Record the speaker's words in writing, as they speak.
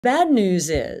Bad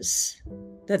news is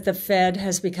that the Fed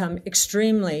has become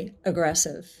extremely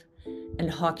aggressive and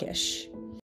hawkish.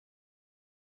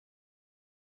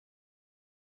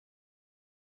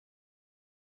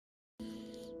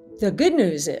 The good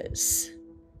news is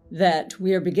that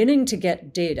we are beginning to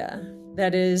get data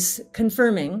that is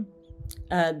confirming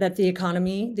that the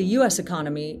economy, the U.S.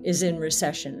 economy, is in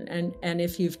recession. And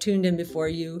if you've tuned in before,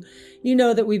 you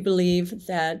know that we believe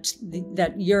that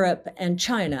that Europe and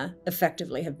China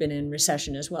effectively have been in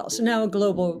recession as well. So now a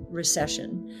global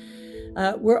recession.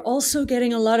 We're also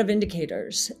getting a lot of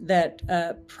indicators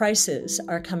that prices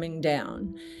are coming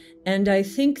down. And I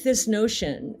think this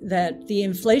notion that the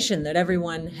inflation that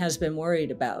everyone has been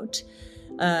worried about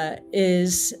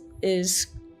is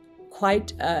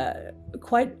quite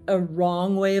a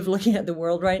wrong way of looking at the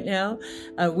world right now.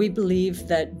 We believe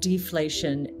that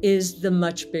deflation is the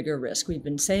much bigger risk. We've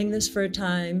been saying this for a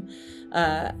time.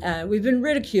 We've been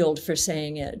ridiculed for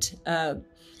saying it.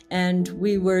 And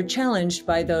we were challenged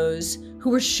by those who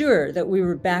were sure that we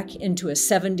were back into a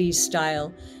 70s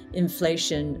style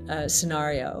inflation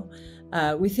scenario.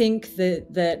 We think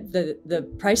that the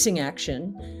pricing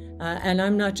action, and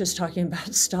I'm not just talking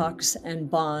about stocks and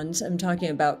bonds, I'm talking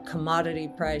about commodity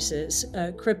prices,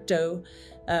 crypto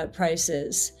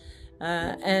prices,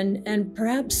 and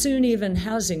perhaps soon even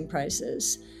housing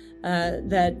prices,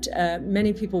 that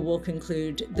many people will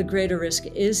conclude the greater risk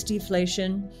is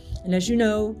deflation. And as you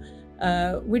know,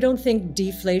 we don't think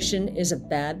deflation is a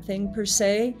bad thing per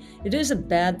se. It is a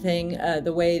bad thing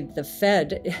the way the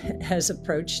Fed has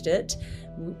approached it,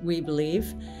 we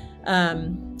believe.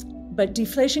 But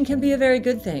deflation can be a very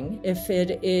good thing if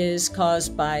it is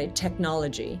caused by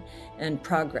technology and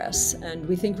progress. And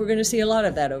we think we're going to see a lot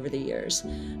of that over the years.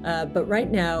 But right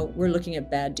now, we're looking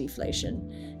at bad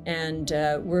deflation. And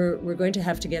we're going to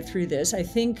have to get through this. I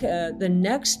think the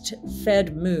next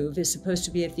Fed move is supposed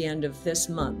to be at the end of this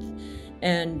month.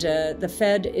 And the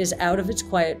Fed is out of its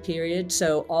quiet period,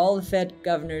 so all the Fed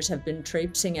governors have been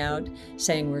traipsing out,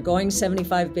 saying we're going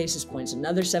 75 basis points,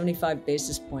 another 75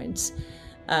 basis points.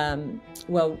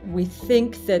 Well, we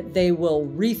think that they will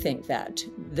rethink that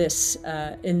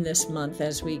in this month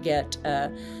as we get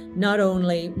not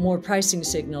only more pricing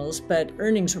signals, but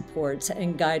earnings reports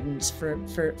and guidance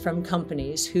from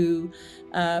companies who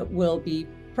will be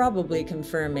probably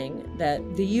confirming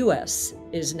that the U.S.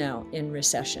 is now in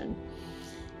recession.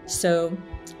 So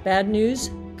bad news,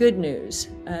 good news,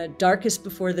 darkest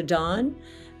before the dawn.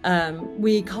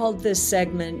 We called this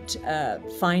segment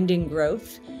Finding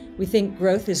Growth. We think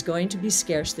growth is going to be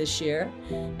scarce this year.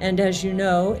 And as you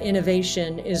know,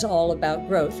 innovation is all about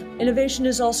growth. Innovation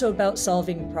is also about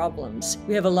solving problems.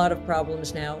 We have a lot of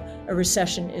problems now. A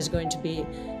recession is going to be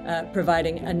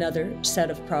providing another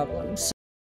set of problems.